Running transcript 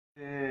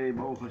Okay,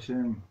 Baruch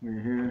Hashem,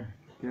 we're here.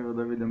 Kever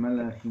Dovid the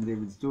Melech in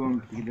David's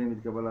tomb,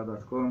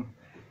 Kabbalah.com,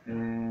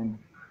 and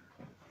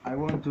I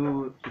want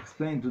to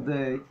explain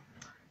today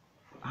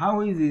how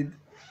is it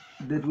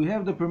that we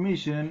have the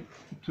permission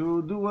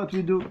to do what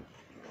we do.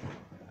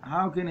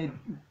 How can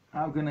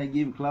I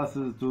give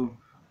classes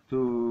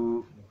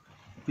to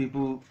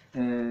people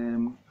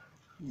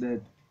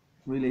that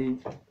really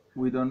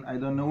I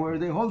don't know where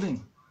they're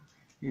holding.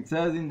 It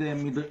says in the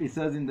Gemara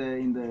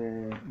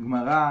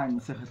in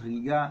Masechet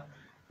Chagiga,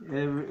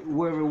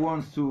 whoever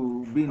wants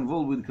to be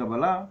involved with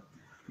Kabbalah,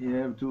 you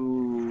have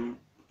to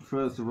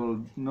first of all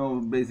know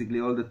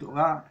basically all the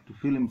Torah, to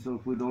fill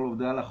himself with all of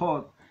the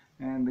halachot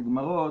and the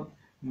Gemarot,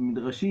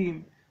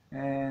 Midrashim,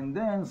 and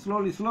then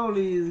slowly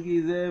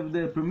he's have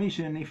the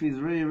permission if he's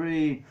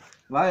very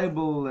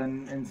liable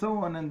and so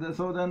on, and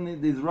so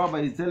then this rabbi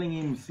is telling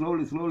him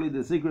slowly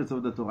the secrets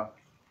of the Torah.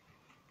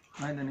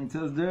 Right, and it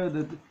says there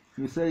that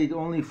you say it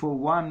only for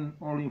one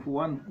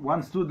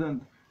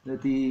student,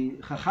 that he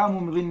chacham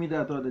umevin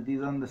midato, that he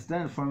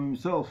understands from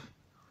himself.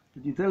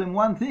 That you tell him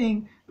one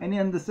thing and he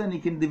understands, he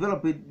can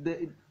develop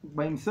it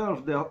by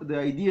himself, the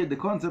idea, the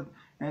concept,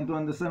 and to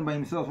understand by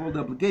himself all the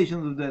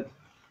applications of that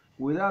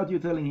without you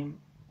telling him.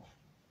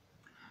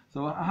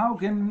 So how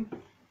can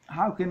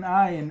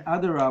I and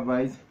other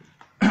rabbis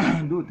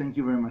thank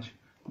you very much,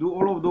 do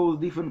all of those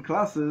different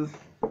classes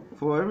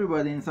for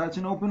everybody in such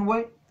an open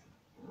way?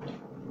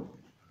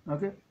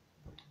 Okay,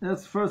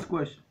 that's first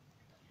question.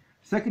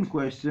 Second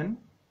question,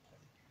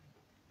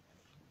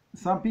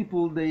 some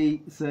people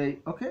they say,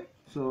 okay,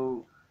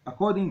 so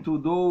according to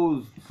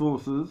those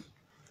sources,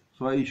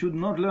 so I should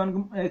not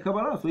learn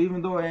Kabbalah. So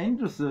even though I'm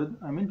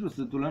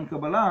interested to learn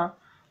Kabbalah,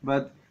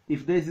 but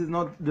if this is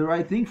not the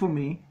right thing for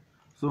me,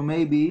 so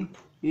maybe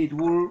it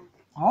will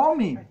harm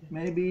me.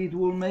 Maybe it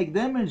will make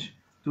damage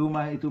to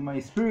my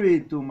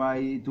spirit, to my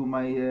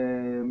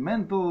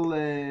mental,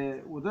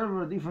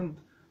 whatever different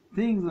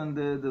things. And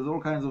there's all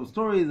kinds of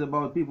stories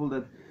about people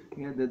that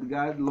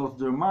God lost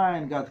their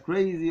mind, got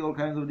crazy, all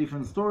kinds of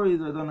different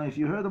stories. I don't know if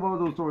you heard about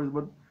those stories,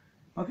 but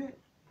okay.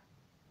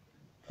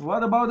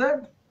 What about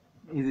that?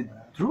 Is it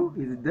true?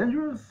 Is it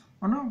dangerous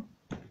or no?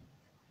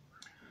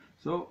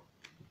 So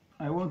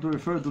I want to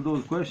refer to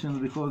those questions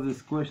because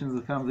these questions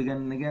that comes again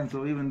and again.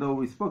 So even though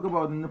we spoke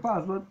about it in the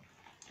past, but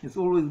it's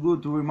always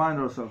good to remind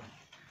ourselves.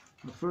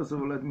 But first of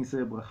all, let me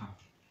say a bracha.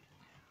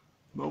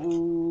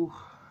 Baruch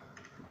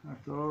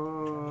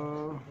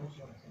atah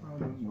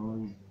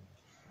Adonai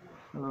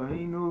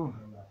Eloheinu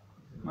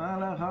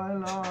melech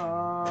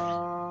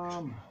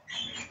haolam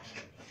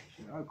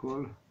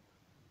שהכל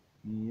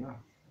נהיה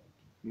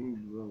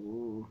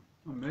כדברו.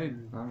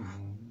 Amen.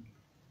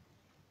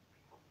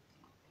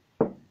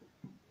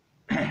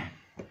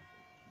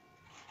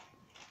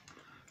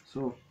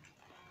 So,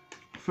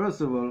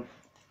 first of all,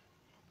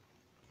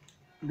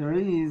 there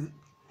is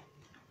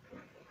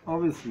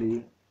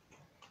obviously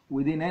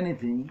within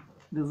anything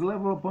there's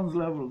level upon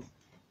levels,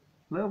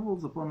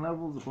 levels upon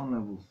levels upon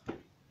levels.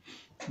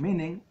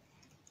 Meaning,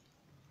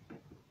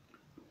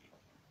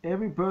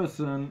 every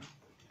person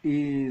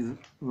is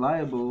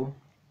liable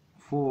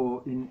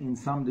for in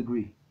some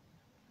degree.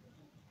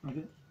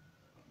 Okay.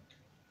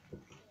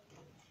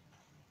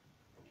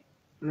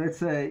 Let's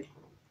say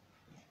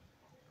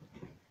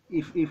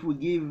if we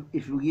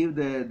give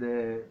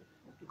the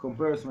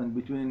comparison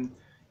between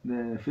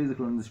the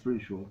physical and the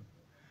spiritual.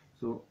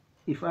 So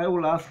if I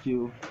will ask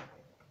you,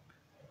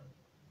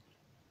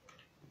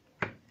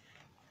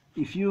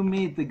 if you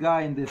meet the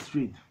guy in the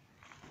street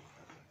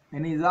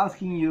and he's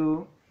asking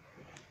you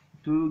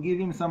to give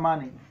him some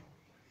money,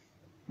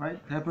 right?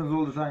 It happens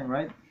all the time,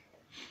 right?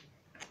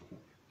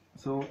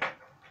 So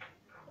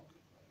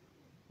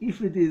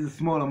if it is a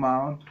small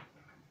amount,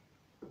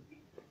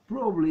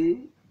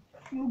 probably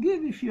you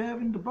give if you have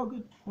in the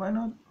pocket. Why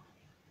not?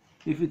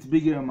 If it's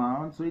bigger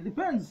amount, so it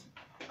depends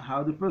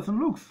how the person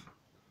looks.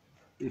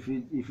 If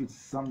it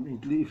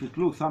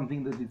looks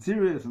something that it's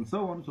serious and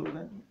so on, so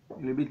then a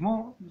little bit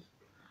more.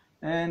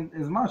 And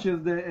as much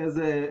as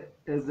the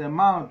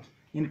amount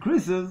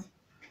increases,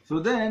 so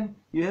then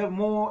you have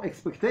more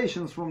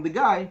expectations from the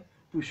guy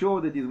to show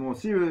that he's more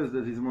serious,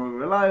 that he's more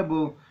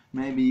reliable.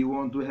 Maybe you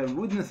want to have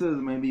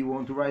witnesses, maybe you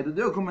want to write a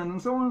document,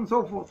 and so on and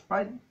so forth,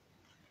 right?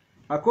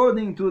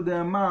 According to the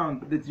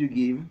amount that you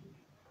give,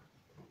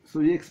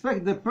 so you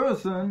expect the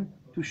person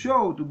to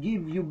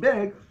give you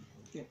back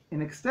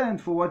in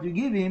extent for what you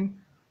give him,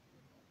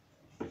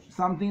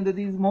 something that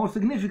is more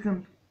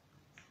significant.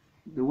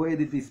 The way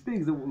that he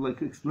speaks,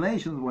 like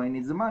explanations why he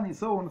needs the money,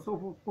 so on and so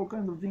forth, all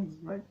kinds of things,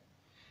 right?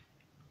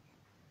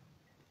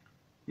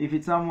 If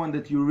it's someone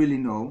that you really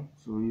know,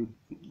 so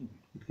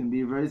it can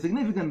be a very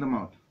significant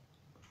amount.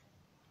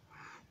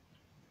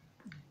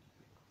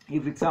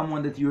 If it's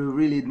someone that you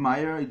really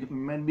admire,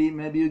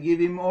 maybe you give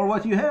him all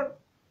what you have.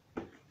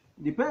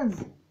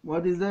 Depends.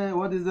 What is the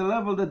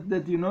level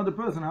that you know the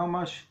person? How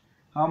much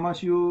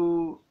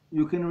you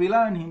can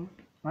rely on him,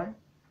 right?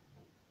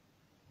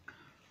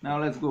 Now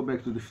let's go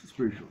back to the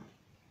spiritual.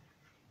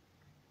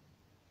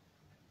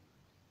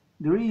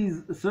 There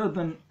is a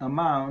certain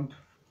amount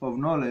of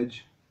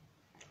knowledge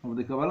of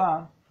the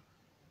Kabbalah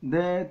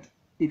that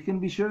it can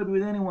be shared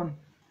with anyone,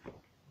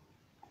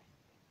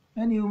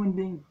 any human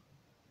being,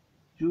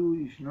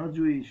 Jewish, not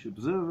Jewish,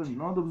 observant,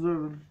 not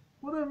observant,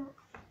 whatever.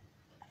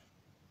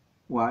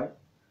 Why?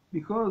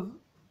 Because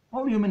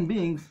all human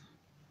beings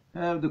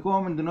have the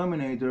common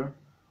denominator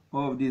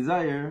of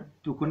desire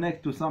to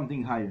connect to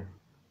something higher.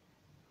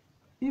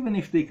 Even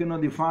if they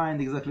cannot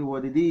define exactly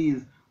what it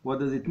is, what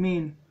does it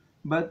mean,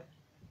 but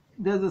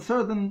there's a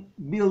certain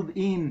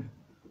built-in,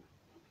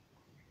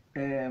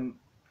 I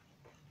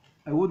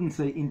wouldn't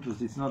say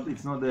interest, it's not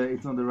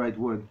the right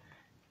word,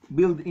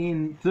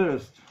 built-in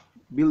thirst,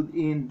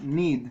 built-in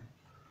need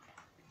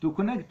to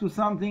connect to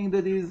something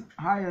that is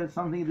higher,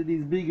 something that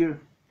is bigger,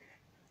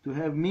 to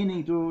have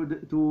meaning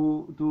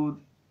to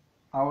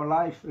our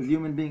life as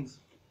human beings.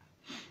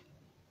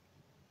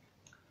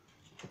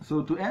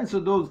 So to answer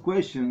those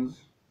questions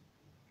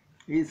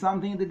is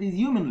something that is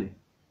humanly.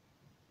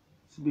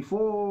 So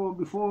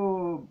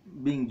before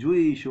being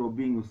Jewish or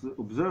being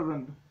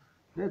observant,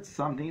 that's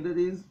something that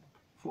is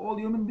for all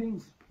human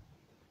beings.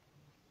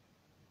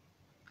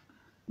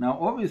 Now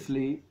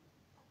obviously,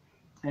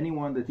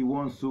 anyone that he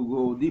wants to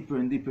go deeper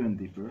and deeper and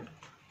deeper,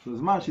 so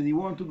as much as he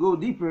wants to go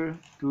deeper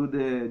to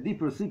the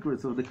deeper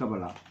secrets of the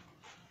Kabbalah,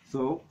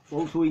 so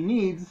also he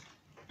needs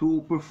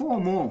to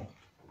perform more,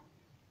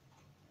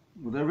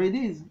 whatever it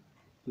is.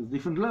 There's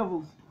different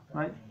levels,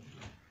 right?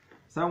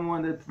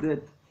 Someone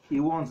that he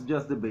wants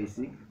just the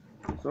basic,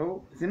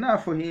 so it's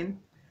enough for him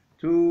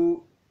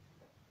to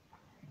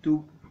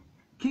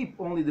keep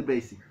only the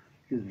basic.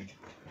 Excuse me.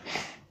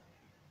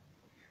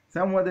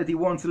 Someone that he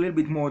wants a little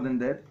bit more than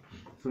that,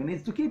 so he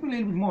needs to keep a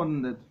little bit more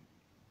than that,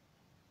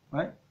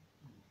 right?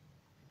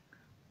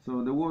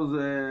 So there was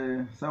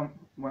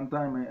one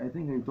time, I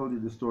think I told you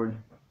the story.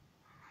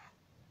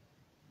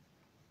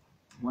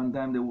 One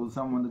time there was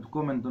someone that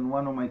commented on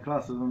one of my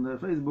classes on the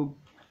Facebook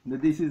that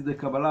this is the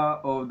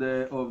Kabbalah of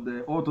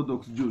the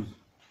Orthodox Jews.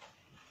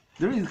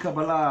 There is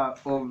Kabbalah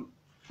of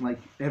like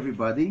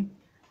everybody,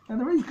 and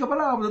there is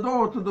Kabbalah of the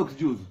Orthodox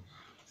Jews.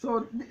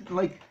 So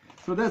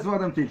that's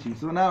what I'm teaching.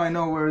 So now I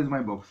know where is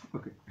my box.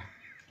 Okay.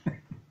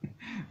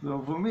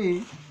 So for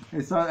me,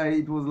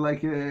 it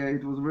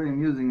was very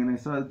amusing, and I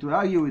started to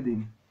argue with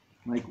him,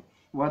 like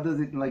what does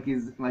it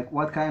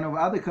what kind of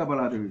other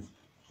Kabbalah there is.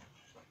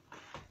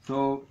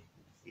 So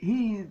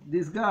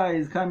this guy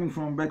is coming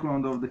from a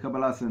background of the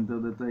Kabbalah Center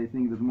that I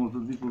think that most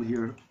of the people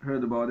here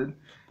heard about it.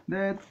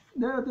 That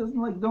there's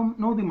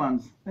no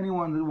demands.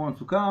 Anyone that wants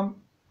to come,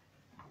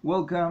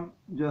 welcome.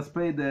 Just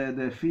pay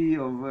the fee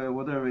of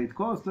whatever it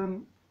costs,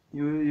 and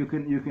you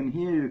can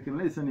hear, you can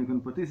listen, you can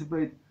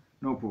participate,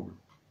 no problem.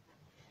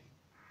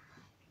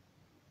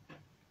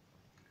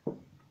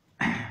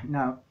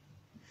 Now,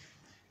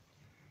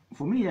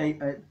 for me,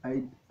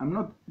 I'm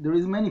not. There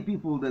is many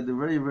people that are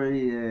very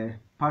very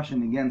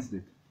passionate against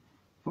it.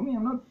 For me,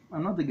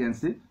 I'm not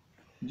against it.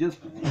 Just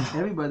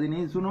everybody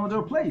needs to know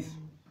their place.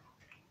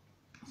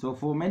 So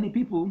for many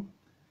people,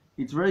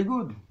 it's very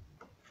good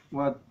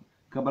what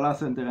Kabbalah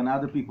Center and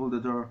other people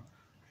that are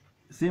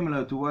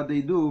similar to what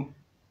they do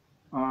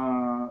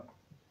are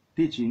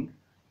teaching,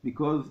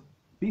 because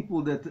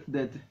people that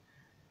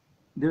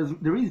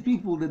there is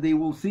people that they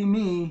will see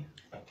me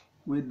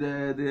with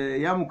the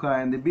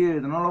yarmulke and the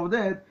beard and all of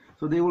that,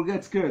 so they will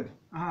get scared.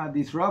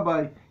 This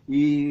rabbi,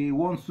 he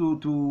wants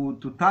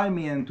to tie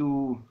me and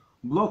to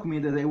block me,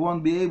 that I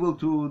won't be able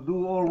to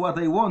do all what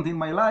I want in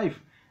my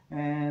life,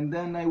 and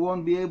then I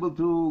won't be able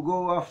to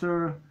go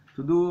after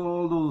to do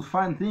all those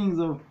fun things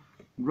of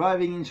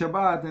driving in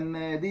Shabbat and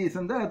this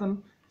and that,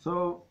 and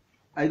so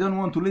I don't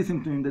want to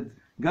listen to him. That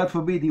God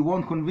forbid he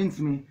won't convince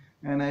me,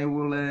 and I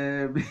will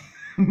be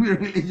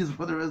religious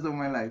for the rest of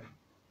my life.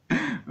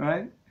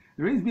 Right?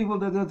 There is people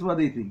that's what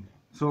they think.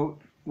 So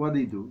what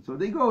they do? So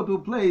they go to a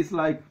place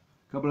like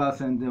Kabbalah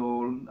Center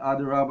or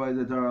other rabbis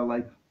that are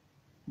like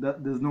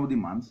that. There's no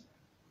demands,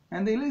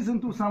 and they listen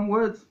to some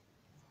words,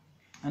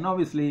 and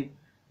obviously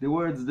the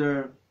words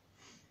there,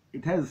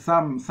 it has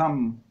some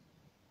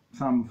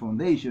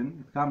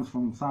foundation. It comes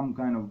from some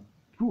kind of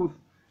truth,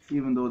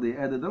 even though they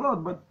added a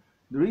lot. But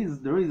there is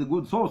a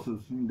good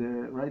sources in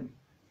the right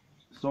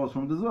source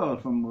from the zeir,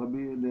 from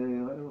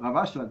Rav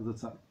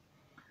Ashlag.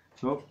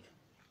 So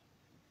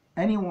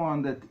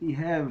anyone that he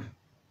have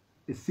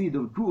a seed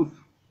of truth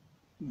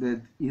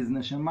that his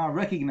neshama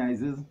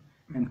recognizes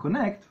and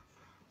connect,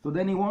 so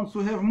then he wants to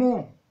have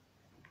more,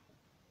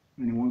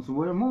 and he wants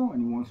to have more,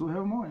 and he wants to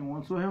have more, and he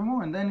wants to have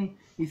more, and then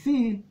he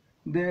see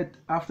that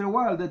after a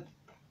while that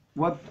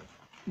what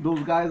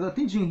those guys are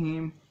teaching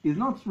him is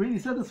not really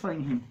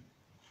satisfying him.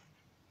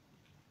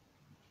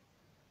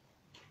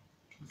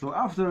 So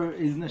after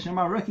his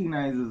neshama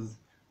recognizes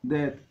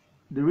that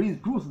there is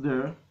truth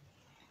there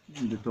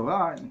in the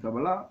Torah, in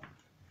Kabbalah,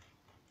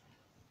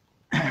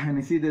 and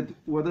he see that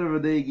whatever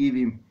they give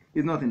him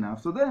is not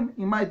enough, so then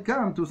he might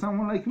come to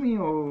someone like me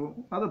or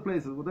other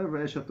places, whatever,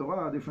 Esha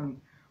Torah, different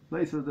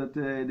places that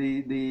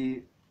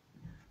they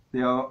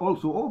are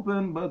also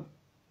open, but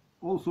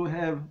also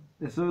have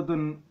a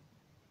certain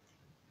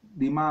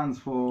demands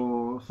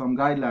for some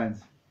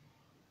guidelines.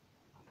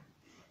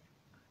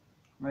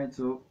 right?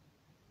 So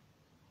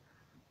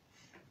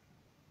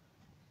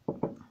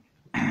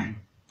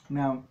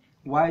now,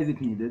 why is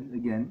it needed?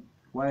 Again,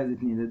 why is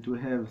it needed to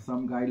have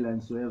some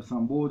guidelines, to have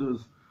some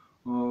borders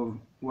of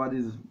what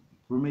is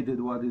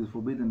permitted, what is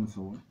forbidden, and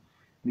so on?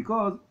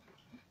 Because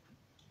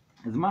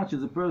as much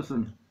as a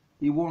person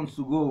he wants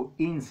to go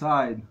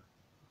inside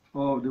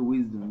of the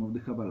wisdom of the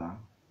Kabbalah,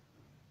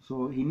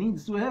 so he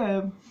needs to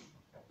have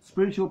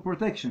spiritual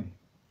protection.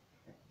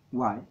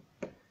 Why?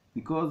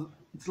 Because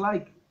it's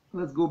like,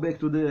 let's go back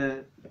to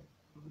the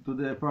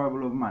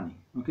parable of money.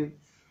 Okay,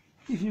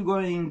 if you're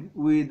going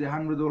with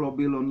 $100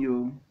 bill on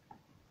you,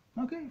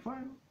 okay,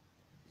 fine,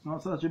 it's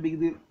not such a big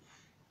deal.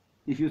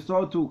 If you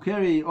start to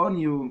carry on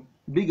you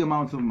big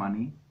amounts of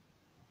money,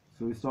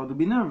 so you start to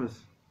be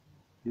nervous.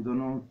 You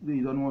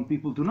don't want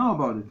people to know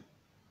about it,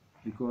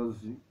 because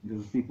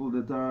there's people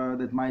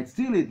that might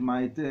steal it,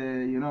 might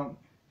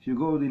if you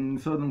go in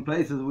certain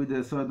places with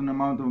a certain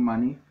amount of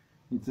money,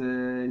 it's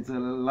a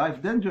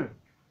life danger.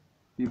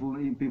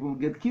 People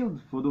get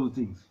killed for those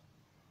things,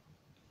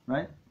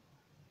 right?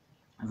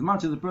 As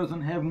much as a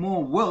person have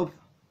more wealth,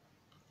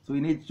 so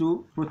he needs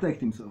to protect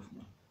himself,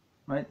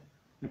 right?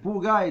 The poor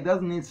guy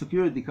doesn't need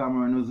security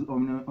camera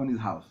on his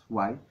house.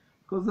 Why?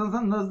 Because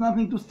there's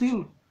nothing to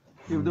steal.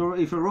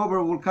 If a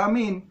robber will come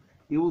in,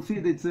 he will see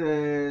that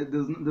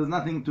there's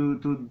nothing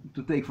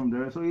to take from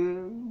there, so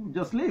you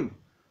just leave,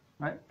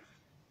 right?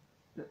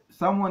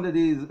 Someone that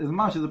is, as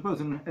much as a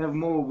person have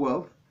more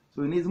wealth,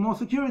 so he needs more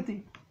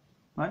security,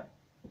 right?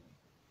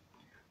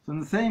 So in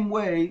the same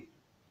way,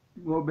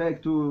 go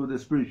back to the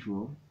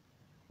spiritual.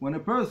 When a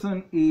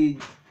person he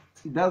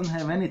doesn't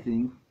have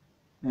anything,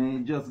 and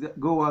he just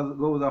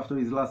goes after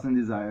his lusts and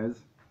desires,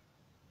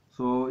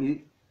 so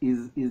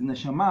his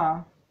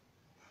neshama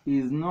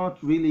is not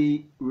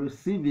really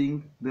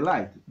receiving the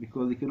light,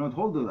 because he cannot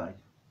hold the light.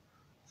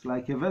 It's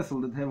like a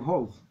vessel that have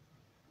holes.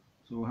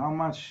 So how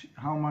much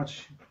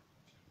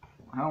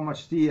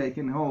tea I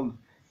can hold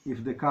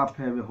if the cup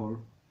have a hole?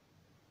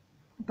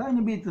 A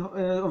tiny bit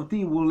of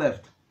tea will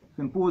left. You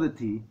can pour the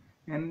tea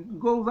and it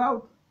goes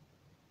out.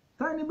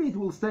 Tiny bit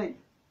will stay.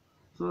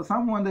 So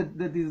someone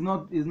that is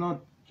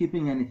not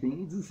keeping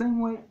anything, it's the same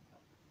way.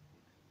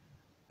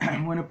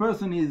 When a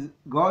person is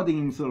guarding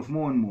himself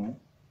more and more,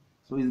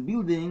 so he's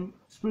building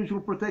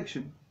spiritual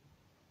protection.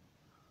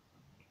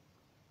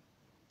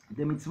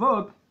 The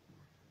mitzvot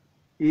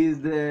is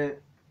the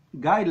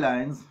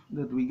guidelines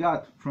that we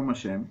got from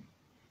Hashem,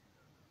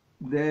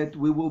 that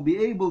we will be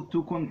able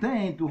to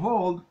contain, to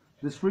hold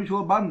the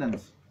spiritual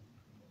abundance.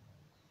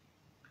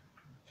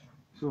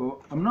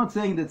 So I'm not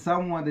saying that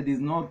someone that is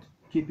not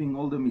keeping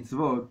all the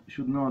mitzvot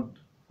should not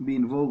be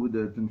involved with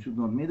it and should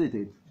not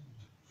meditate.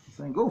 I'm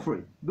saying go for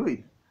it, do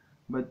it.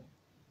 But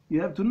you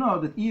have to know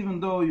that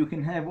even though you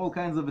can have all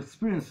kinds of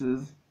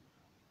experiences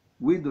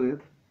with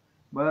it,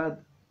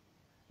 but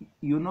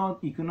you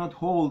cannot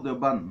hold the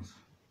abundance.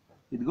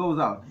 It goes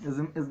out.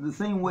 As the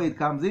same way it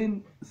comes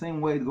in, the same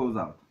way it goes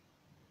out.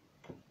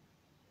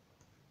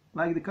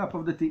 Like the cup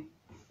of the tea.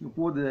 You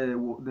pour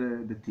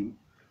the tea,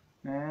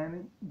 and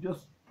it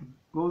just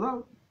goes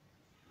out.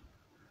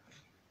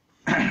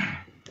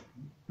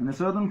 At a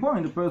certain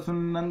point, the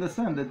person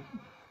understands that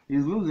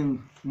he's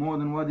losing more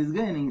than what he's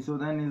gaining, so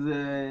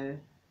then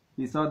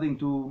he's starting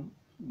to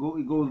go.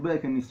 He goes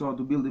back and he starts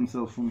to build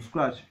himself from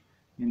scratch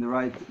in the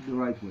right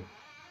way.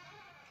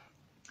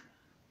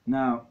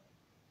 Now,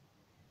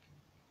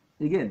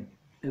 again,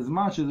 as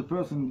much as a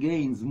person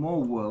gains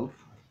more wealth,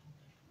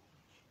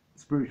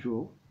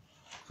 spiritual,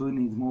 so he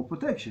needs more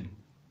protection.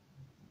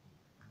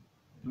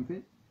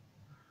 Okay?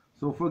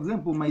 So, for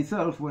example,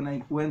 myself, when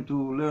I went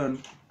to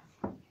learn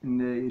in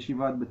the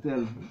Yeshivat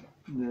Betel,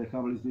 the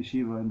Kabbalist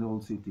yeshiva in the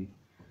old city,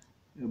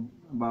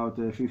 about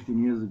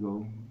 15 years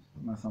ago,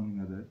 something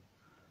like that,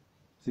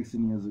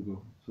 16 years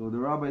ago. So the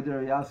rabbi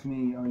there, he asked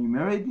me, "Are you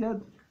married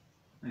yet?"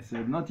 I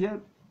said, "Not yet."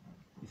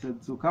 He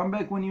said, "So come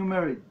back when you're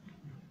married.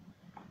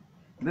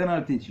 Then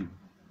I'll teach you."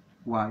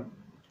 Why?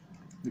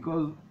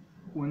 Because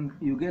when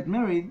you get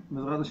married,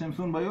 Bezrat Hashem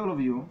soon by all of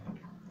you,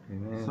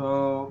 amen.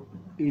 So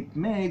it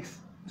makes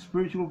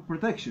spiritual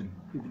protection.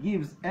 It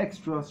gives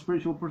extra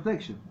spiritual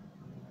protection.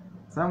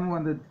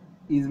 Someone that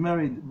is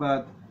married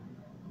but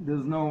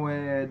there's no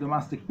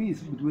domestic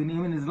peace between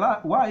him and his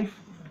wife,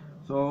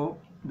 so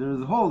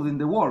there's holes in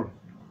the wall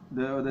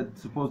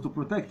that's supposed to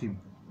protect him.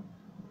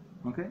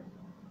 Okay?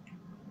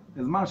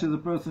 As much as a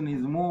person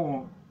is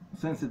more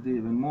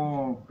sensitive and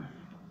more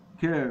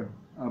care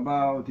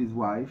about his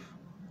wife,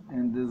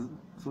 and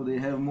so they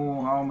have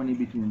more harmony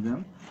between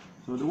them,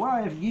 so the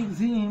wife gives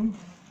him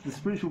the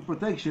spiritual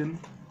protection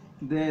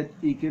that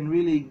he can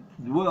really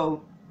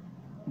dwell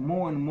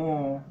more and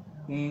more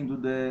into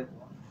the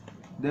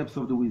depths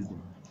of the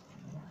wisdom.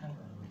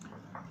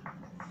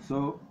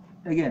 So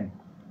again,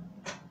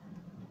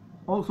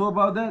 also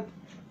about that,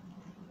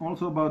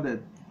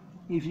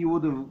 if you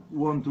would have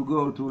want to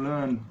go to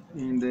learn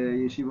in the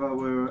yeshiva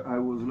where I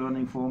was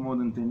learning for more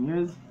than 10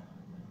 years,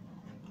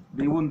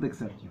 they wouldn't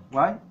accept you.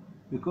 Why?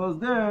 Because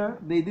there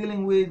they're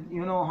dealing with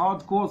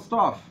hardcore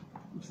stuff.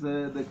 It's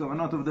the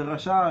kavanot of the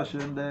rashash,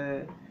 and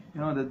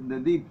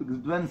the deep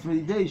advanced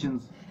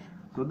meditations.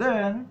 So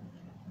then,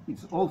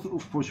 it's also,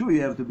 for sure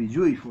you have to be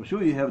Jewish, for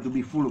sure you have to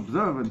be full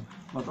observant,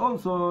 but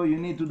also you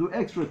need to do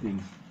extra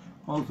things.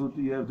 Also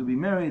you have to be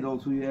married,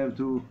 also you have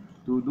to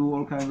do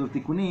all kinds of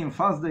tikkunim,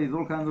 fast days,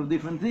 all kinds of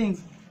different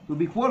things, to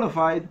be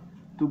qualified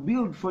to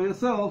build for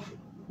yourself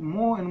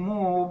more and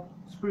more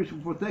spiritual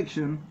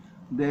protection,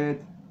 that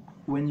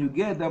when you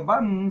get the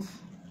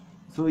abundance,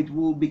 so it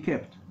will be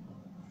kept.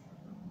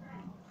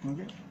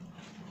 Okay?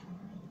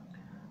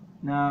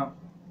 Now,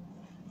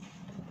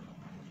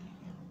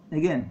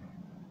 again,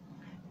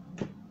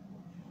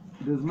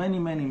 there's many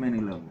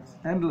levels,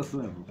 endless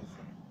levels.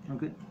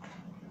 Okay?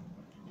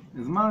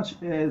 As much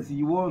as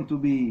you want to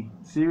be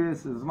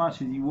serious, as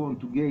much as you want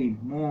to gain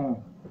more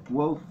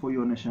wealth for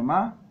your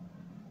neshama,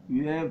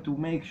 you have to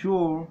make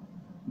sure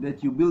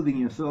that you're building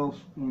yourself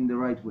in the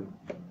right way.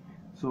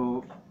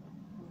 So,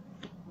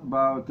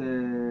 about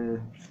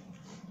 20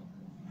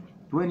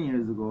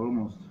 years ago,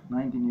 almost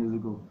 19 years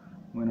ago,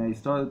 when I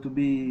started to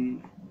be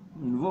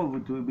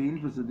involved, to be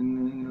interested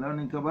in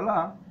learning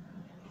Kabbalah,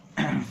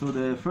 so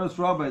the first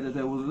rabbi that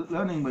I was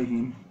learning by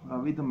him,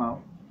 Rav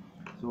Itamar,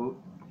 so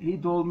he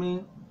told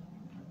me,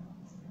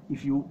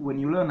 when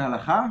you learn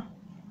halakha,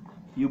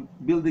 you're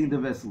building the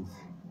vessels.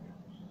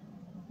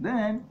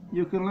 Then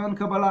you can learn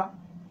Kabbalah,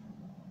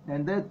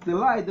 and that's the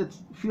light that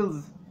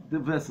fills the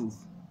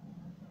vessels.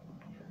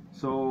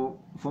 So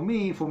for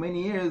me, for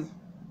many years,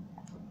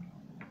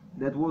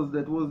 that was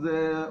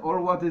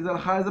all what is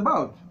halakha is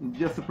about. It's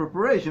just a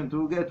preparation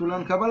to get to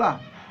learn Kabbalah.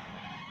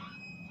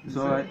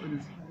 So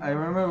I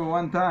remember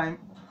one time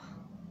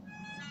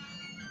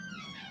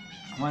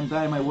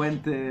I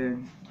went to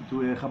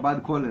a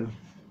Chabad kollel,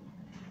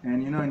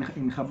 and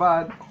in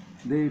Chabad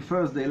they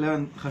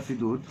learn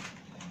Chassidut,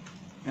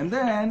 and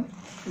then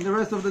in the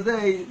rest of the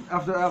day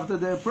after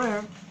the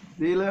prayer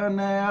they learn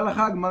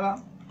halakha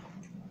Gemara.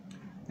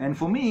 And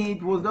for me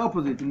it was the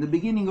opposite. In the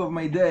beginning of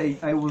my day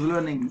I was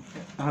learning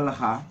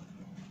halakha,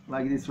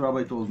 like this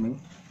rabbi told me,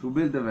 to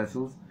build the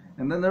vessels,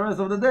 and then the rest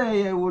of the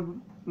day I would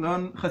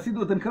learn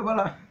Chassidut and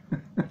Kabbalah.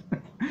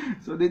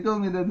 So they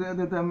told me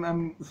that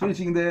I'm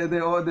switching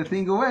the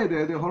thing away,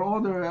 the whole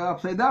order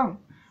upside down.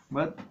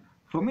 But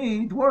for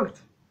me it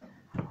worked.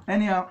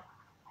 Anyhow,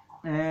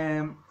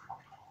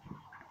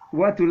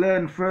 what to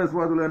learn first,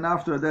 what to learn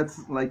after,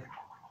 that's like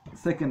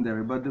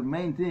secondary. But the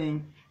main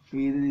thing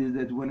is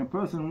that when a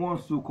person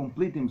wants to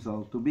complete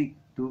himself,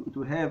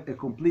 to have a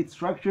complete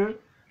structure,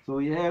 so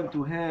you have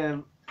to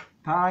have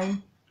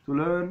time to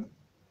learn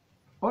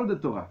all the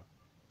Torah.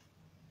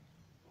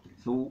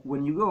 So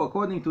when you go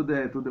according to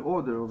the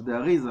order of the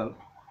Arizal,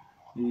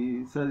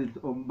 he said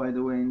it, by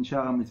the way, in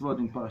Shara Mitzvot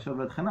in Parashat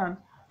V'Etchanan.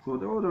 So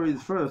the order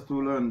is first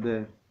to learn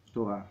the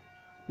Torah,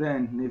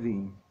 then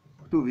Nevi'im,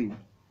 Ketuvim,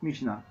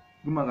 Mishnah,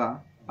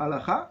 Gemara,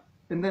 Halakha,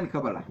 and then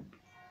Kabbalah.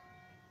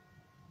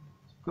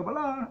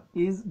 Kabbalah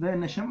is the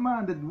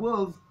neshama that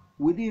dwells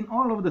within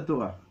all of the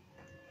Torah.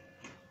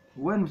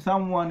 When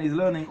someone is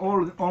learning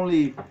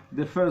only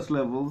the first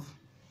levels,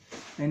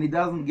 and he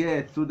doesn't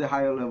get to the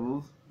higher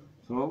levels,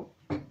 so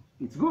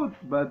it's good,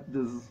 but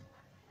there's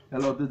a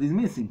lot that is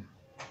missing,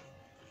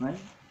 right?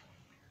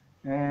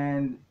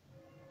 And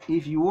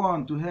if you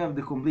want to have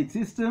the complete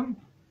system,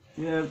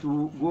 you have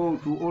to go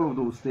through all of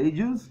those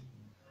stages,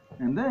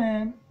 and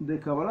then the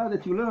Kabbalah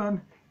that you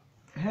learn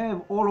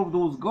have all of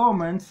those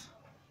garments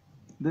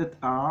that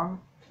are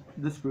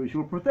the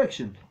spiritual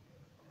protection.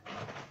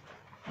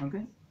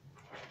 Okay?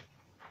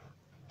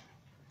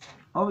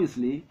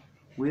 Obviously,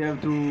 we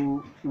have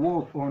to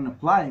work on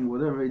applying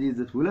whatever it is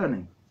that we're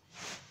learning,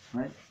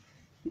 right?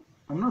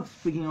 I'm not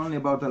speaking only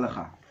about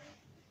halakha.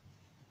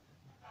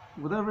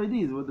 Whatever it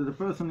is, what the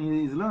person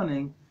is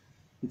learning,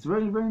 it's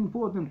very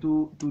important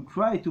to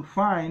try to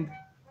find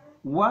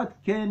what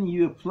can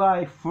you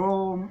apply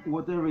from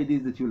whatever it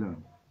is that you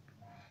learn.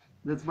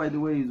 That's, by the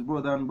way, is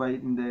brought down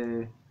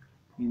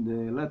in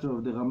the letter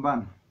of the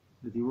Ramban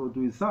that he wrote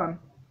to his son.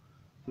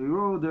 So he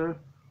wrote there,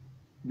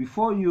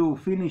 before you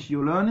finish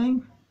your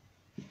learning,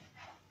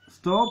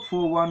 stop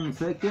for 1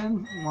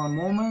 second, 1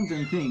 moment,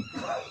 and think,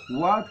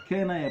 what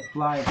can I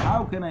apply?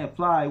 How can I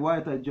apply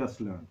what I just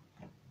learned?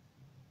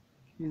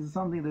 This is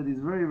something that is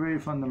very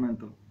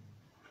fundamental.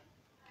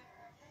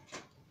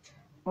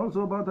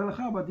 Also about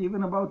halakha, but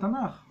even about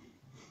Tanakh.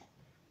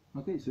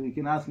 Okay, so you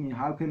can ask me,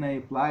 how can I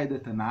apply the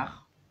Tanakh?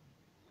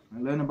 I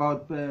learn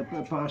about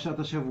Parashat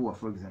HaShavua,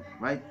 for example,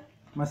 right?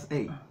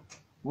 Mas'ei.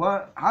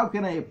 How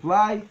can I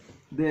apply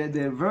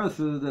the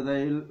verses that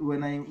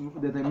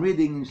I'm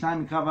reading in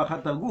Shnai Mikra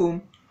V'Achat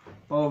Targum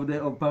of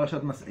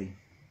Parashat Mas'ei?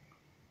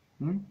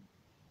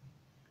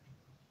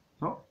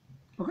 So,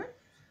 okay,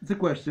 it's a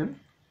question.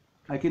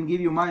 I can give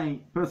you my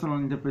personal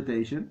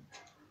interpretation,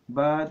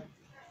 but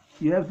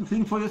you have to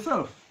think for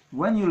yourself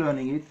when you're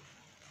learning it,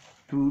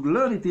 to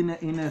learn it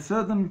in a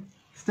certain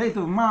state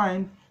of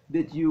mind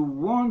that you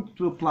want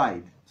to apply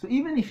it. So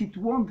even if it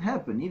won't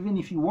happen, even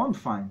if you won't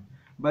find,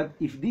 but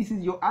if this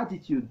is your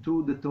attitude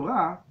to the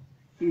Torah,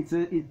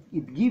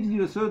 it gives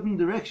you a certain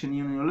direction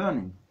in your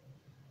learning.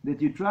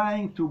 that you're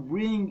trying to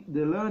bring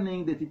the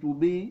learning that it will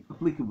be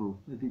applicable,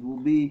 that it will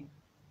be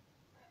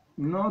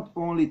not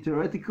only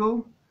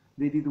theoretical,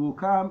 that it will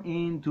come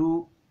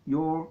into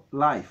your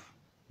life,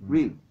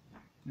 real.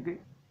 Okay?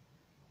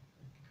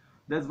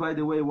 That's, by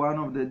the way, one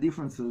of the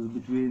differences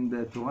between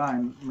the Torah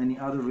and many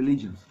other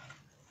religions.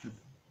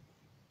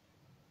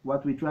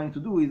 What we're trying to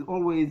do is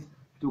always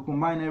to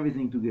combine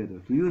everything together,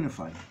 to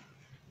unify,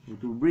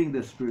 to bring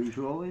the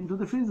spiritual into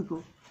the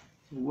physical.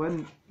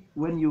 When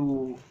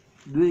you're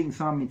doing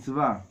some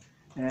mitzvah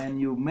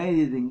and you're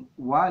meditating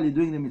while you're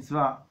doing the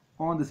mitzvah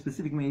on the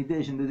specific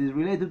meditation that is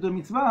related to the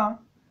mitzvah,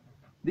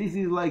 this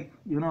is like,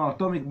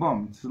 atomic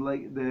bomb. It's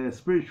like the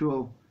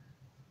spiritual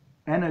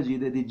energy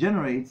that it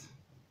generates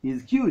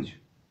is huge.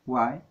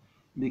 Why?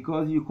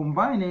 Because you're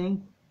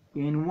combining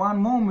in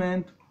one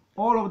moment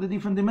all of the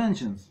different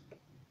dimensions.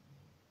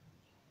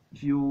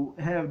 If you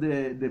have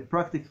the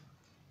practice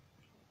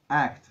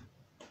act,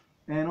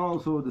 and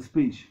also the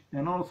speech,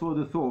 and also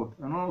the thought,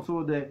 and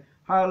also the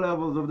higher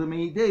levels of the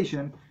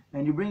meditation,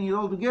 and you bring it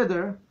all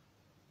together,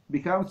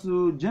 becomes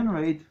to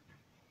generate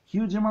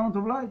huge amount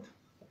of light.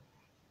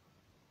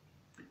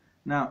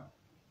 Now,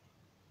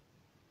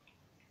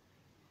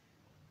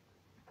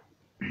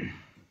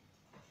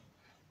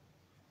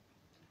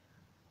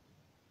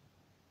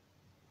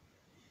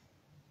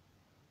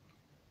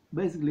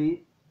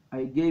 basically,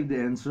 I gave the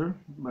answer,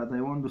 but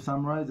I want to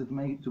summarize it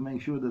to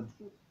make sure that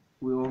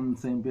we're all on the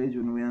same page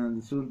and we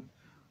understood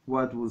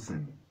what was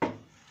said.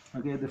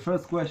 Okay, the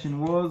first question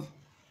was,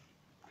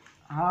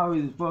 how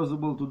is it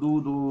possible to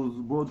do those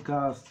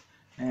broadcasts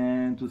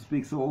and to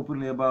speak so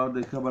openly about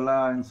the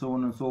Kabbalah and so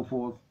on and so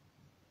forth?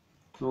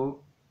 So,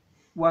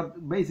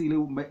 what basically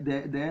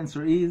the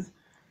answer is,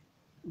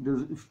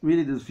 there's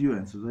few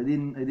answers. I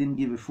didn't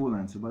give a full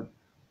answer, but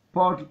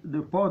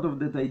the part of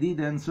that I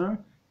did answer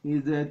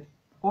is that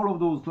all of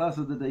those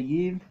classes that I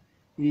give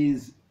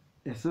is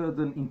a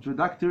certain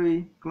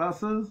introductory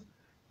classes,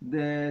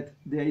 that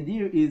the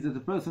idea is that the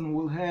person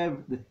will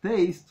have the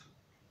taste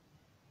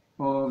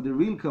of the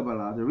real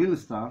Kabbalah, the real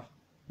stuff,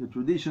 the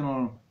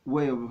traditional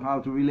way of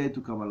how to relate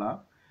to Kabbalah,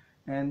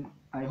 and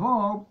I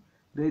hope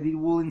that it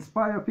will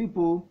inspire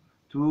people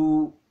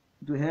to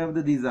have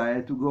the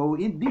desire to go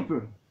in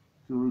deeper,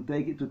 to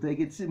take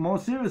it more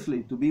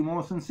seriously, to be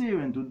more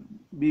sincere and to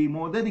be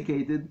more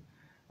dedicated,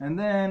 and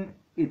then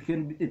it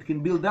can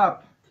build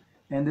up.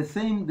 And the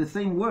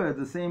same words,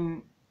 the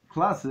same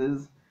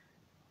classes,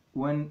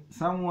 when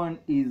someone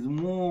is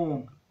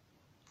more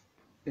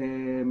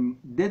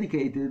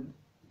dedicated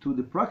to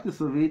the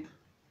practice of it,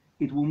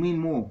 it will mean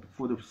more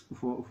for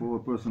a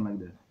person like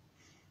that.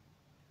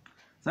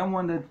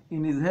 Someone that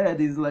in his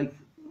head is like,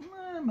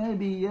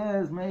 maybe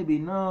yes, maybe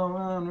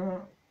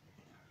no.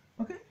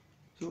 Okay,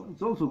 so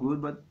it's also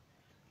good, but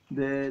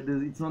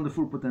it's not the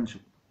full potential.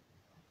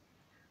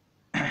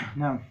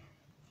 Now,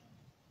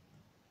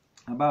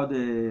 about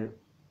the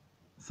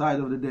side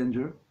of the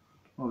danger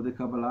of the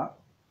Kabbalah.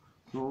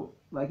 So,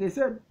 like I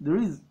said, there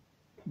is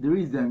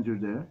danger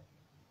there,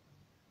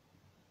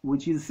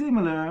 which is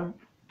similar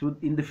to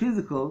in the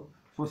physical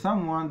for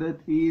someone that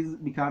is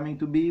becoming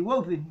to be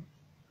wealthy.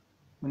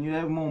 When you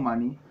have more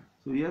money,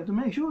 so you have to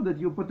make sure that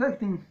you're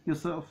protecting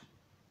yourself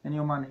and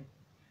your money.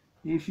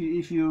 If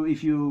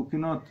you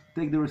cannot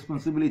take the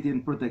responsibility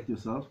and protect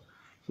yourself,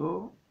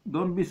 so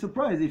don't be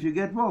surprised if you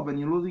get robbed and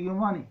you're losing your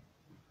money.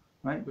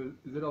 Right? But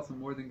is it also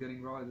more than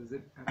getting robbed? Is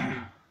it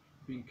actually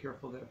being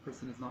careful that a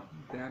person is not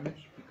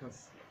damaged?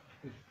 Because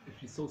if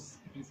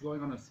he's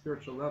going on a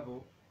spiritual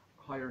level,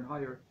 higher and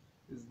higher,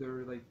 is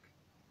there like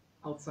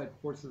outside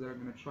forces that are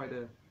going to try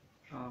to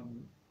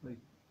like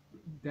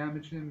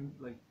damage him?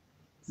 Like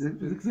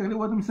that's exactly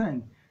what I'm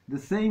saying. The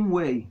same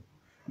way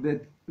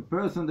that a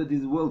person that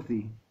is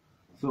wealthy,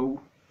 so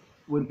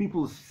when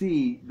people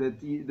see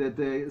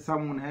that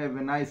someone have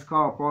a nice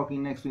car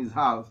parking next to his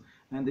house,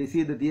 and they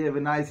see that he have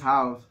a nice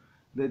house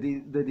that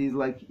is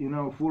like,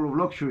 full of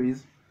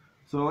luxuries,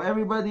 so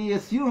everybody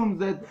assumes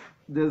that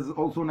there's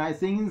also nice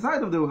thing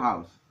inside of the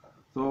house.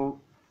 So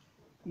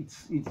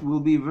it will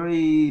be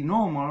very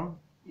normal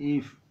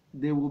if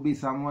there will be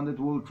someone that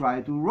will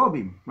try to rob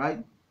him,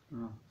 right?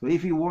 So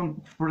if you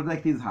want to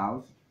protect his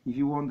house, if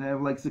you want to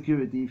have like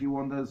security, if you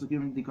want a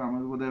security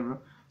camera, whatever,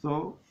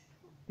 so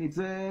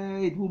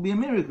it will be a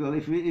miracle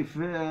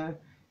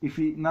if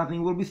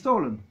nothing will be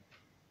stolen,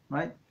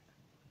 right?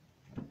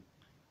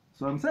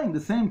 So I'm saying the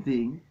same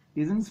thing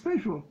is in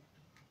spiritual.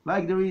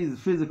 Like there is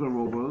physical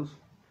robbers,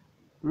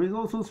 there is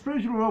also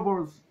spiritual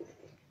robbers.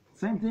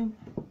 Same thing.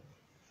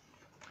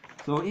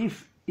 So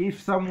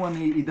if someone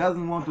he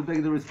doesn't want to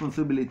take the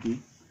responsibility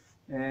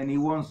and he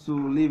wants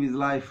to live his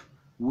life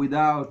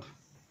without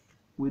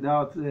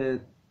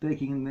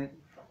taking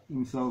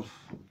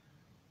himself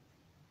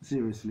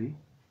seriously,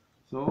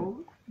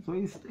 so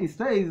he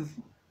stays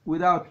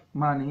without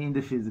money in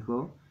the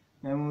physical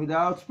and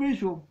without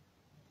spiritual.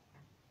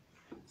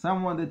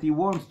 Someone that he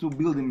wants to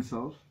build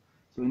himself,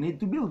 so he needs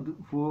to build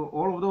for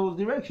all of those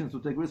directions,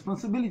 to take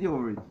responsibility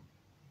over it.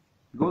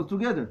 It goes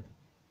together.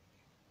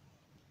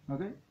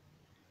 Okay?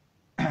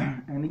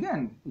 And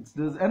again,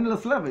 there's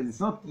endless levels. It's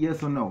not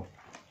yes or no.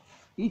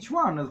 Each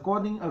one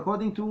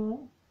according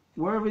to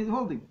wherever it's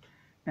holding.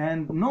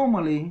 And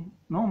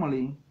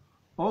normally,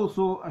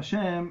 also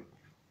Hashem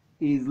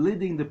is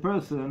leading the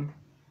person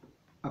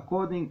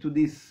according to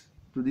these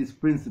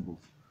principles.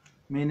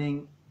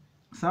 Meaning,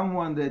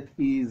 someone that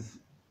is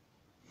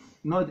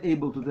not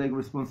able to take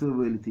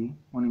responsibility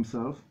on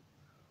himself,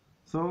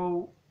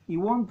 so he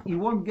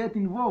won't get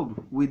involved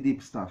with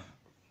deep stuff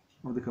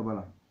of the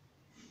Kabbalah.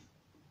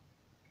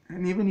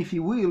 And even if he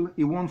will,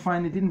 he won't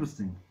find it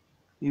interesting.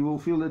 He will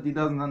feel that he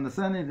doesn't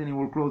understand it, and he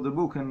will close the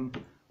book and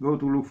go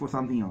to look for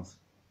something else.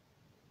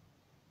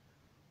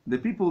 The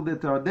people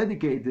that are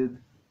dedicated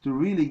to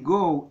really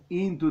go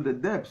into the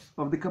depths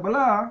of the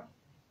Kabbalah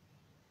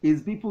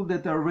is people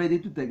that are ready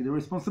to take the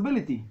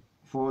responsibility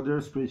for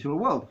their spiritual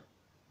wealth.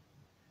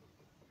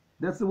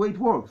 That's the way it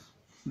works.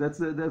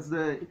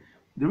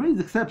 There is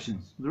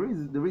exceptions.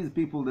 There is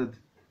people that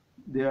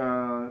they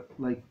are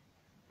like,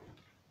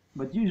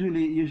 but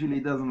usually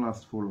it doesn't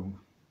last for long.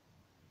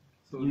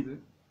 So is it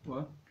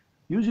what?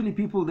 Usually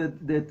people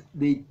that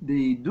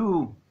they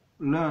do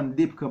learn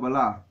deep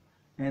Kabbalah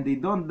and they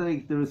don't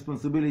take the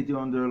responsibility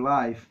on their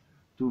life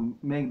to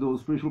make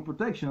those spiritual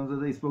protections that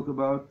they spoke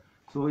about,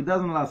 so it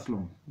doesn't last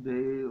long.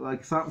 They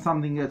like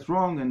something gets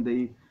wrong and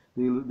they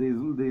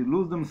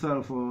lose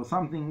themselves or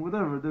something,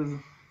 whatever.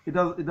 It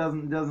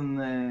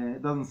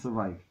doesn't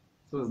survive.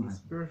 So is the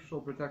spiritual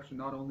protection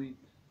not only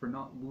for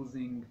not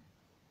losing,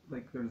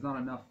 like there's not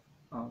enough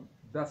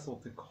vessel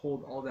to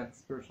hold all that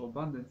spiritual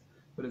abundance,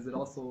 but is it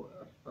also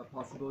a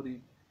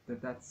possibility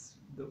that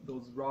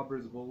those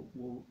robbers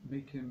will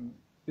make him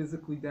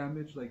physically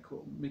damaged, like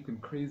make him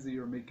crazy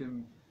or make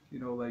him,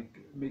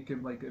 make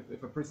him like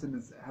if a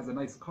person has a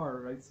nice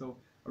car, right? So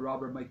a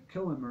robber might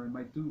kill him or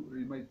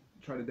he might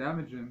try to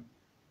damage him.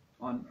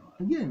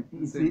 Again,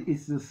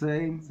 it's the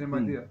same thing.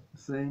 Idea.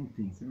 Same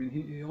thing. I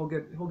mean,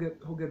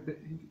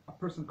 a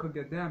person could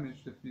get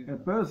damaged if a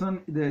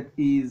person that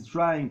is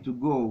trying to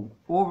go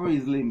over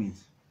his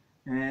limits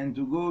and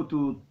to go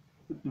to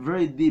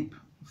very deep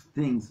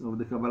things of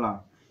the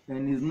Kabbalah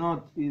and is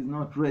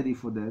not ready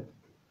for that.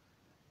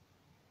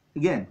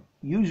 Again,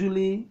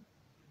 usually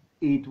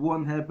it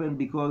won't happen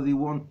because he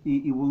will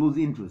lose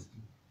interest.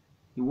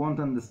 He won't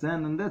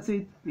understand, and that's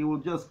it. He will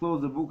just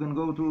close the book and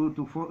go to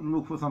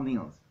look for something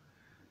else.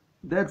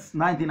 That's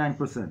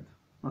 99%.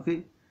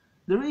 Okay,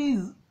 there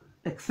is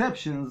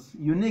exceptions,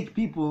 unique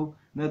people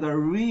that are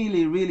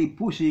really, really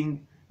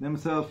pushing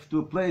themselves to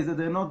a place that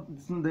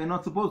they're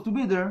not supposed to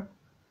be there,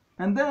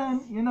 and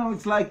then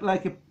it's like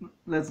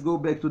let's go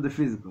back to the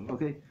physical.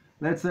 Okay,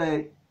 let's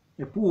say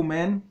a poor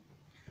man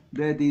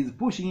that is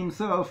pushing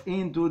himself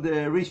into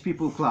the rich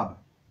people club.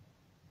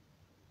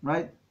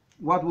 Right?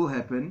 What will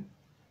happen?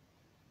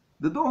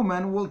 The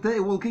doorman will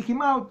kick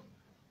him out,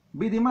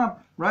 beat him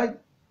up, right?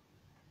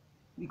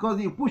 Because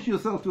you push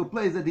yourself to a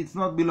place that it's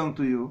not belong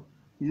to you.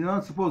 You're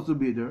not supposed to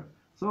be there.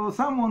 So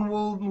someone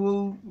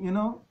will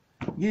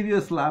give you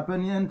a slap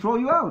and throw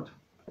you out.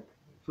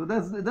 So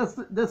that's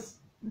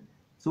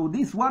so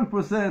this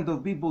 1%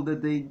 of people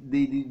that they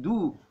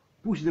do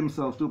push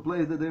themselves to a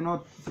place that they're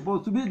not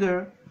supposed to be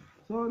there,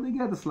 so they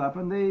get a slap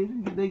and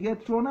they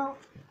get thrown out.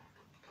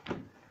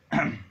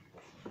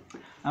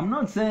 I'm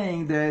not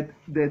saying that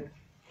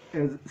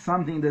as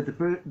something that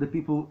the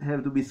people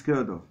have to be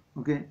scared of.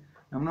 Okay,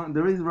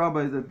 There is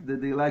rabbis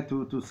that they like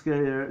to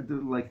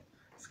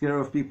scare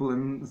off people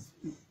and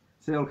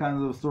say all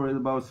kinds of stories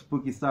about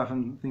spooky stuff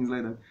and things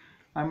like that.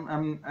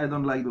 I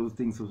don't like those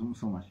things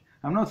so much.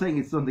 I'm not saying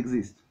it don't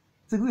exist.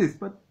 It exists,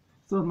 but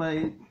it's not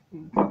my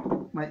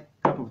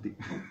cup of tea.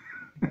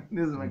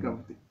 This is my cup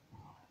of tea.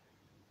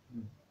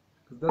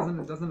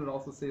 Because doesn't it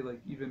also say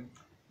even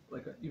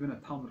a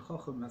Talmud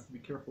Chacham has to be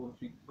careful if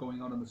he's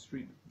going out on the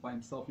street by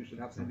himself? You should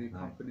have somebody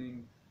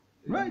accompanying.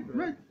 Right.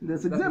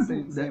 That's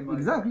example.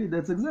 Exactly.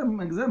 That's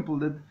example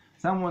that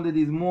someone that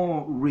is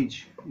more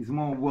rich, is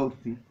more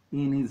wealthy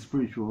in his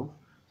spiritual,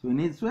 so he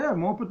needs to have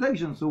more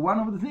protection. So one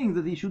of the things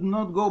that he should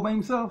not go by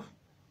himself.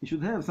 He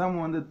should have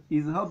someone that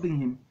is helping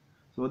him.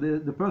 So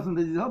the person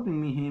that is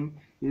helping him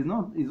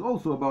is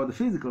also about the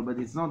physical, but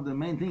it's not the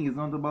main thing. It's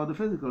not about the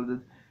physical.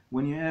 That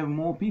when you have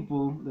more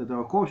people that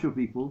are kosher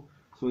people,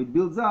 so it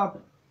builds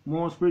up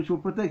more spiritual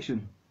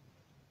protection.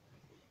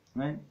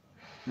 Right?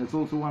 That's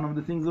also one of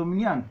the things of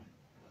minyan.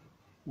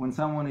 When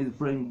someone is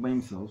praying by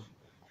himself,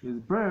 his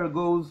prayer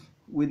goes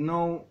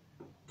without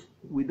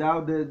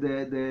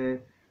the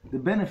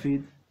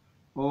benefit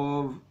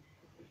of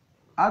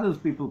other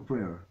people's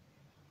prayer.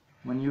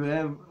 When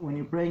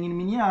you're praying in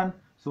minyan,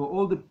 so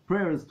all the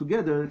prayers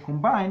together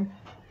combine,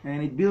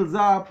 and it builds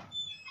up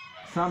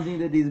something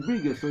that is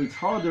bigger. So it's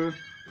harder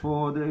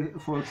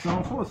for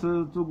external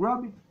forces to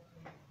grab it.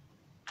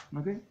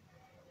 Okay.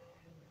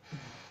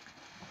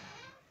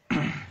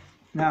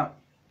 Now,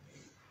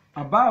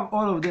 above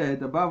all of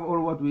that, above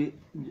all what we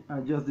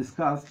just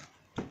discussed,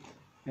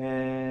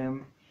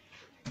 there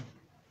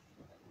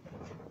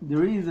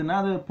is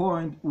another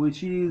point,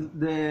 which is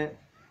the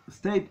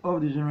state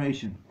of the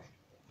generation.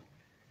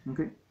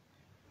 Okay,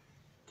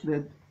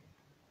 that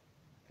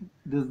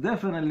there's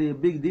definitely a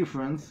big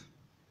difference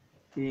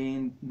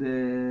in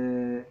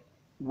the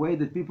way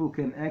that people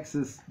can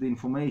access the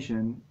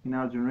information in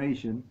our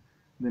generation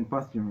than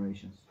past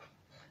generations.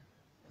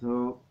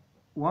 So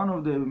one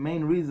of the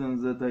main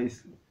reasons that I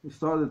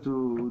started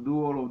to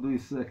do all of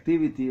this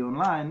activity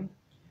online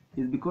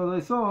is because I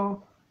saw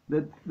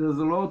that there's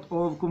a lot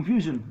of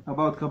confusion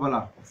about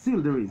Kabbalah.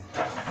 Still there is,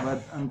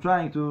 but I'm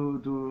trying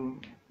to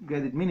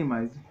get it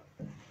minimized.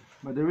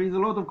 But there is a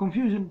lot of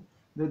confusion,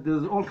 that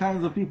there's all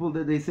kinds of people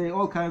that they say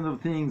all kinds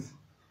of things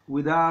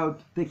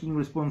without taking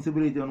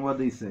responsibility on what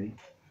they say.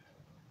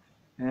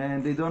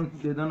 And they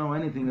don't know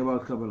anything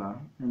about Kabbalah,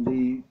 and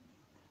they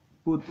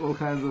put all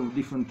kinds of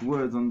different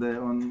words on the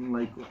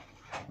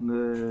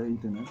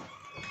internet.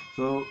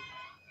 So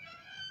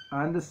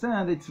I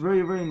understand it's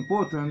very, very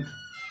important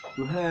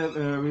to have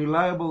a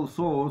reliable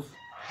source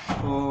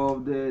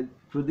of the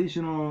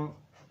traditional,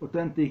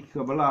 authentic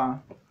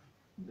Kabbalah,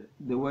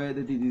 the way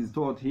that it is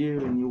taught here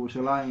in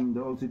Yerushalayim,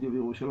 the old city of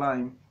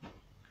Yerushalayim,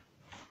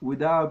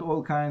 without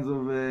all kinds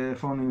of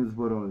phonies,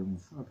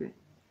 borrowings. Okay.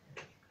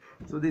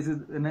 So this is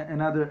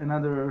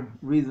another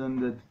reason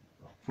that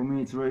for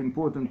me it's very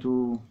important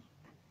to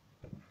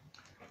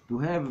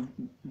have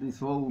this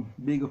whole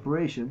big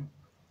operation,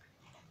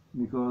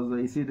 because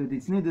I see that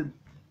it's needed,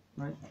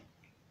 right?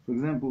 For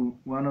example,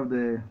 one of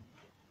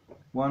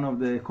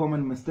the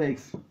common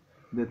mistakes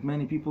that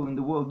many people in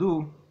the world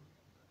do,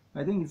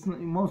 I think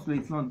mostly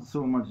it's not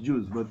so much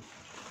Jews, but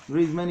there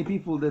is many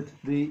people that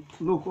they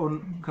look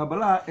on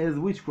Kabbalah as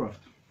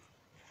witchcraft.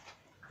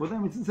 For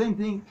them it's the same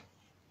thing.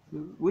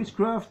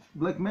 Witchcraft,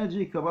 black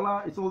magic,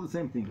 Kabbalah, it's all the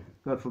same thing,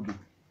 God forbid.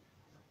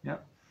 Yeah.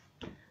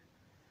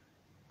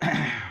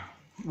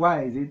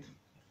 Why is it?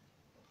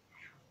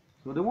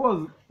 So there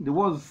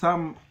was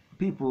some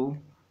people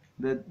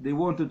that they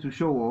wanted to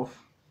show off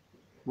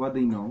what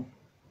they know,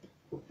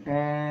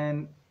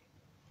 and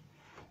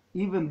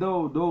even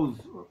though those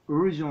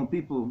original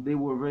people, they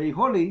were very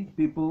holy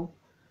people,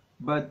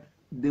 but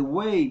the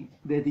way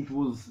that it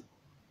was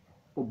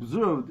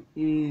observed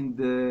in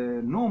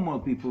the normal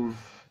people's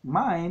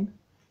mind,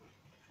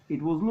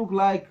 it was look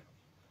like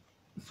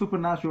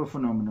supernatural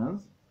phenomena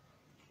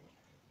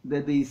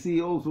that they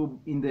see also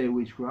in their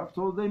witchcraft.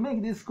 So they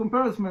make this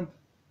comparison.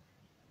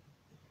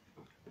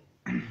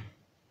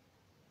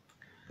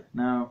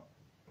 Now,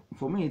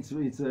 for me, it's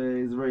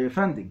very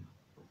offending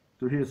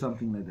to hear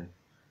something like that.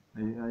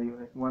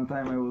 One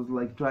time I was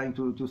like trying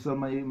to sell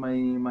my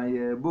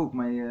book,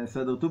 my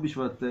Seder Tu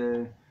B'Shvat,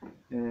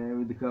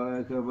 with the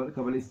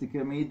Kabbalistic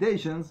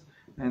meditations,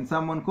 and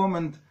someone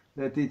comment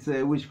that it's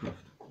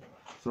witchcraft.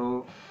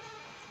 So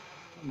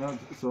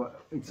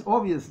it's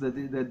obvious that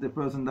the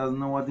person doesn't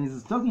know what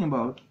he's talking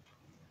about,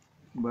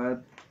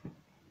 but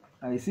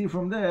I see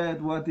from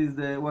that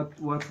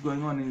what's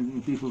going on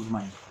in people's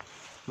minds.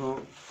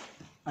 So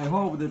I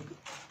hope that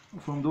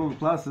from those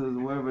classes,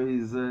 whoever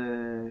is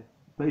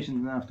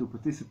patient enough to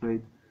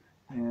participate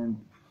and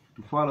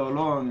to follow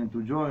along and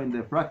to join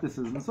the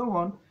practices and so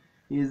on,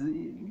 is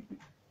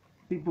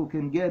people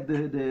can get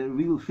the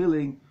real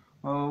feeling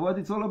of what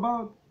it's all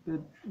about.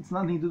 That it's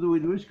nothing to do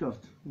with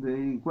witchcraft.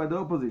 Quite the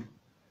opposite.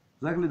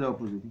 Exactly the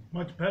opposite.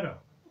 Much better.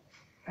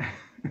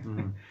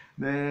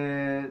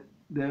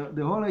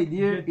 The whole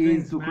idea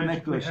is to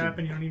connect to Hashem.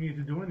 Happen, you don't even need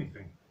to do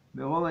anything.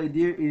 The whole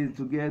idea is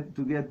to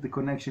get the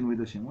connection with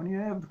Hashem. When you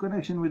have the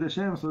connection with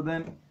Hashem, so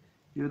then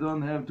you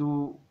don't have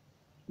to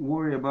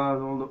worry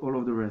about all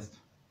of the rest,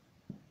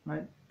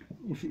 right?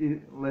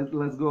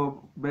 Let's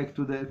go back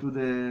to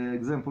the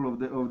example of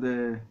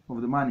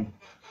the money,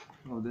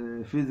 of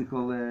the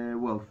physical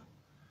wealth.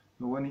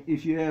 So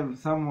if you have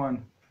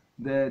someone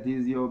that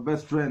is your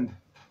best friend,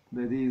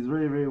 that is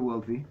very, very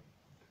wealthy,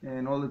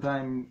 and all the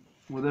time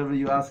whatever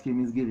you ask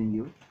him is giving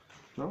you,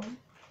 so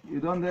you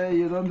don't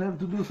have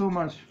to do so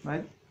much,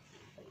 right?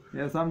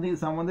 You have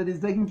someone that is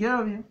taking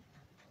care of you.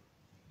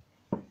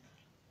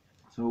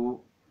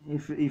 So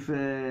if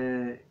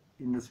in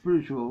the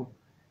spiritual,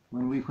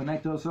 when we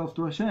connect ourselves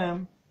to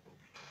Hashem,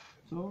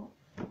 so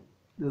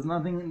there's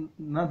nothing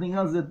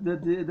else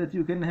that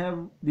you can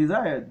have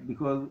desired,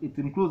 because it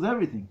includes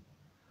everything.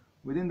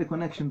 Within the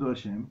connection to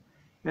Hashem,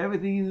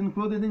 everything is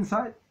included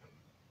inside.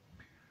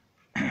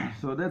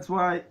 So that's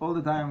why all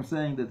the time I'm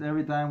saying that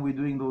every time we're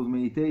doing those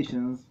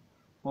meditations,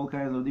 all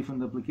kinds of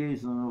different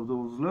applications of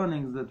those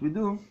learnings that we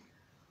do,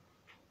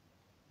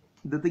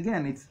 that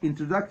again, it's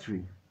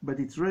introductory, but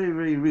it's very,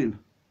 very real.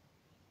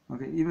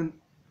 Okay, even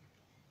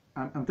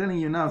I'm telling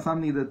you now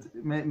something that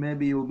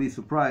maybe you'll be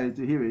surprised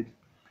to hear it,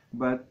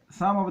 but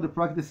some of the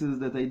practices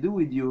that I do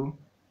with you,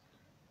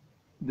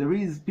 there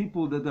is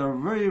people that are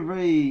very,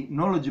 very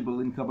knowledgeable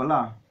in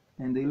Kabbalah,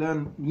 and they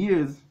learn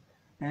years,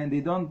 and they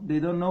don't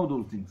know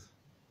those things.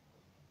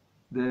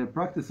 The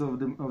practice of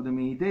the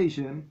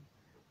meditation,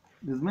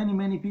 there's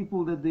many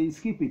people that they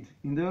skip it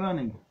in their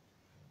learning.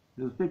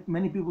 There's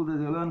many people that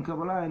they learn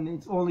Kabbalah and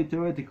it's only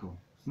theoretical.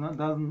 It's not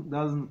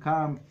doesn't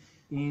come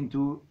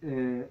into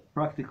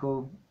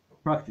practical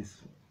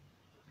practice.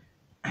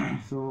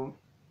 So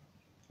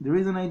the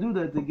reason I do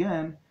that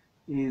again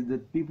is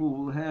that people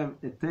will have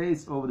a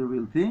taste of the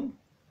real thing,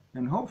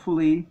 And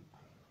hopefully,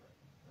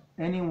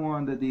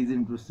 anyone that is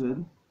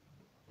interested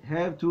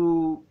have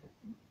to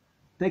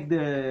take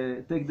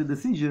the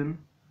decision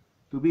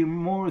to be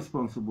more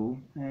responsible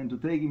and to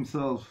take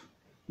himself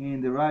in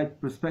the right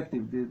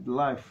perspective, the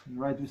life,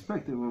 right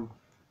perspective of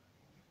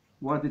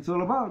what it's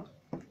all about,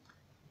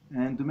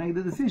 and to make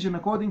the decision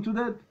according to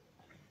that.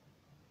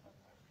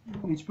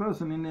 Each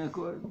person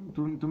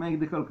to make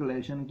the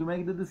calculation, to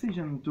make the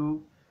decision,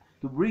 to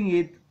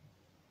bring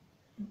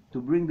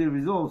the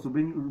results, to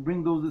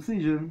bring those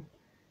decisions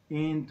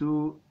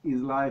into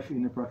his life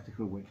in a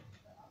practical way.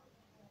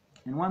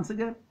 And once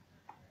again,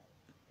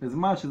 as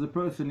much as a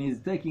person is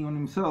taking on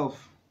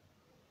himself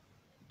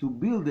to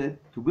build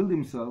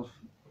himself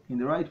in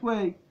the right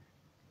way,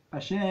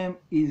 Hashem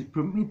is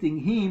permitting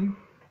him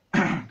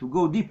to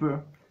go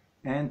deeper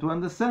and to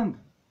understand.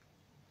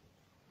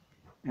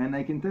 And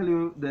I can tell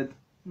you that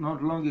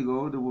not long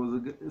ago there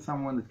was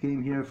someone that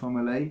came here from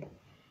LA,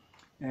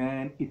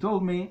 and he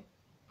told me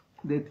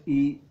that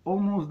he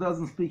almost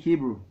doesn't speak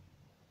Hebrew.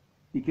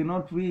 He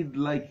cannot read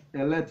like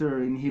a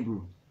letter in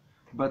Hebrew,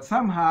 but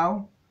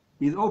somehow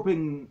he's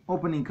opening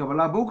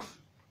Kabbalah books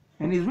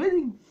and he's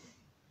reading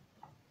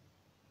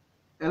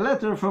a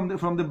letter from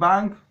the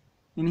bank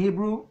in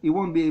Hebrew. He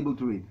won't be able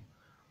to read,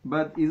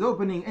 but he's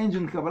opening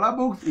ancient Kabbalah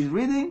books. He's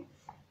reading.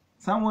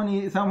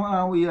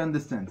 Somehow he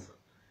understands.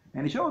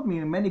 And he showed me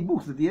many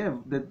books that he have,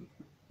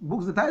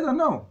 books that I don't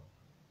know.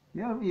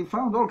 Yeah, he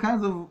found all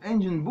kinds of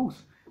ancient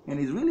books, and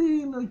he's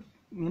really like,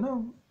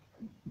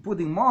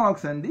 putting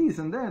marks and this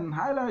and that and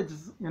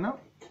highlights,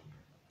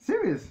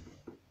 serious.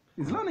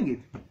 He's learning it.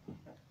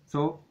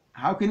 So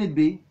how can it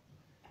be?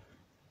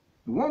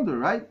 You wonder,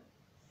 right?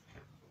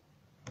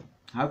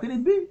 How can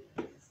it be?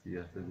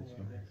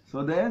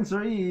 So the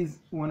answer is,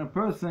 when a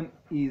person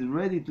is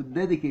ready to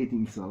dedicate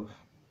himself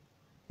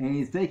and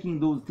is taking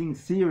those things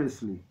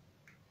seriously,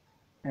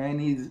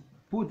 and is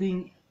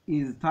putting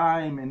his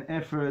time and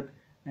effort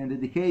and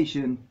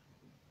dedication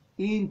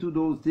into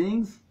those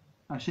things,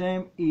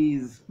 Hashem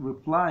is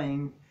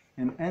replying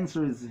and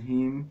answers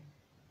him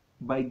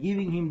by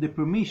giving him the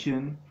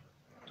permission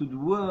to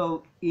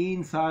dwell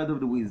inside of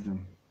the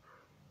wisdom.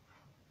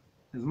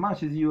 As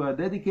much as you are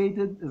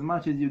dedicated, as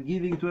much as you're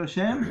giving to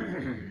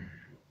Hashem,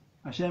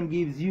 Hashem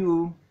gives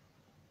you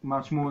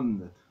much more than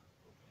that.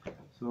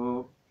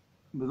 So,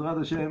 B'ezrat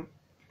Hashem,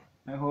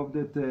 I hope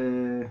that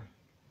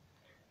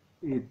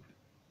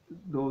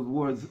those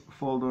words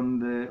fall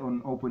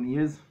on open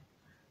ears,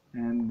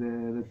 and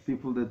that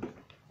people that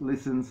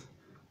listens,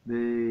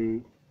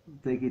 they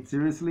take it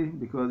seriously,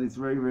 because it's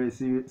very, very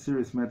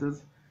serious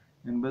matters.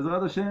 And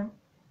B'ezrat Hashem,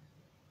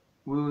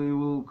 we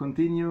will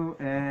continue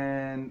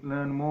and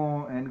learn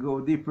more and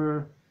go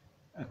deeper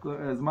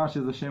as much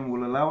as Hashem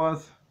will allow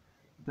us.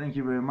 Thank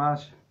you very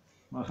much.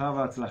 Bracha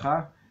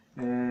v'atzlacha,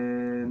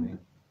 and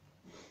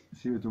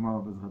see you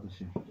tomorrow, B'ezrat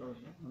Hashem.